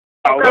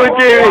Would you? I walk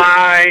the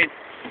line.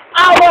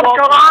 I walk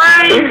the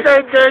line.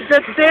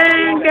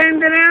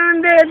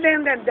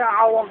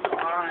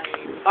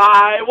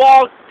 I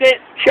walked it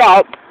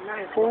sharp.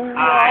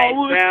 I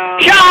would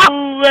do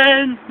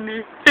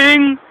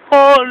anything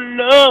for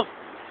love.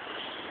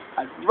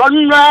 I'd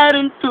run right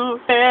into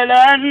hell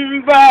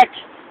and back.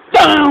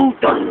 Down,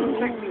 down.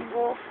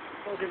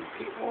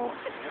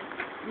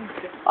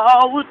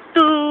 I would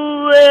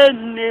do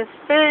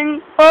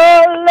anything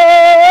for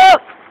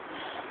love.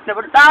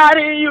 Never lie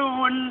to you,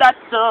 and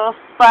that's a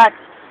fact.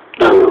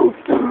 But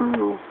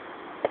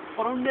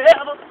I'll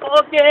never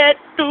forget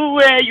the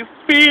way you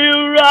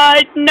feel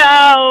right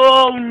now.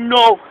 Oh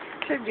no,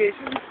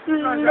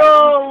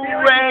 no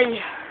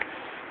way.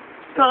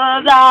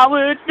 'Cause I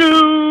would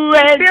do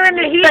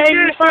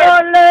anything for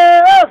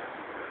love.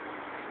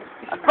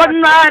 I'd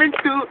run right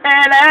into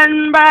hell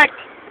and back.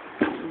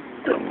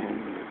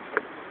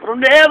 But I'll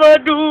never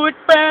do it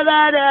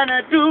better than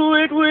I do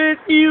it with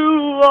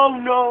you. Oh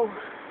no,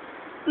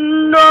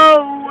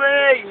 no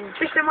way.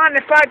 Just a man,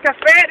 the fact of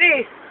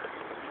 30.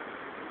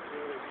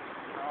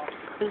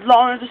 As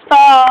long as the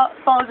stars,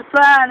 as long as the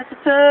planets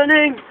are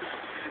turning,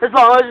 as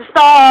long as the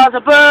stars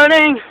are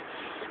burning,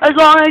 as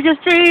long as your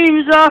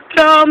dreams are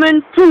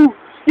coming true,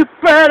 you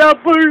better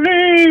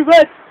believe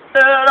it,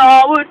 that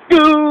I would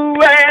do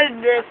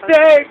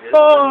anything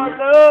for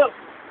love.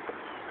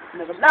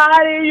 Never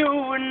lie to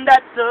you, and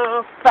that's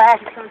a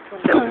fact. I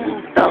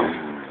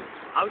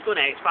was going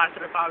to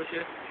X-Factor if I was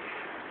you.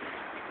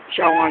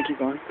 Shall I keep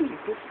going?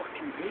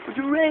 Would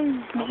you raise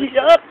me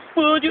up?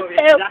 Would you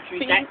help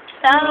me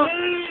down?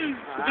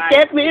 Would you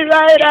get me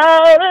right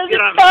out of the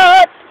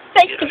thoughts?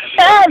 Take me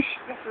chance.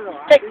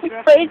 Take me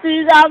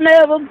places I've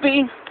never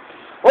been.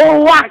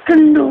 Oh, I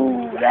can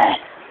do that.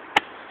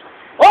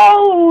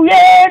 Oh,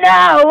 yeah,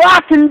 now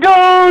I can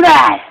do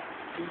that.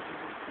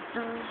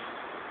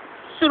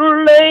 Sooner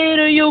or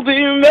later you'll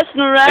be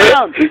messing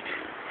around.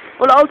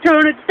 Well, I'll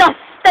turn to dust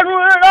and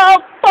we'll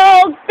all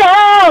fall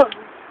down.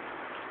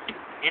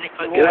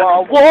 Oh, I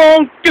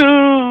won't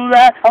do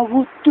that. I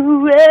would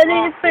do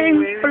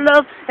anything for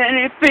love,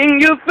 anything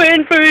you've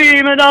been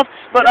dreaming of,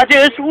 but I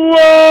just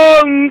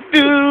won't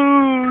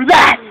do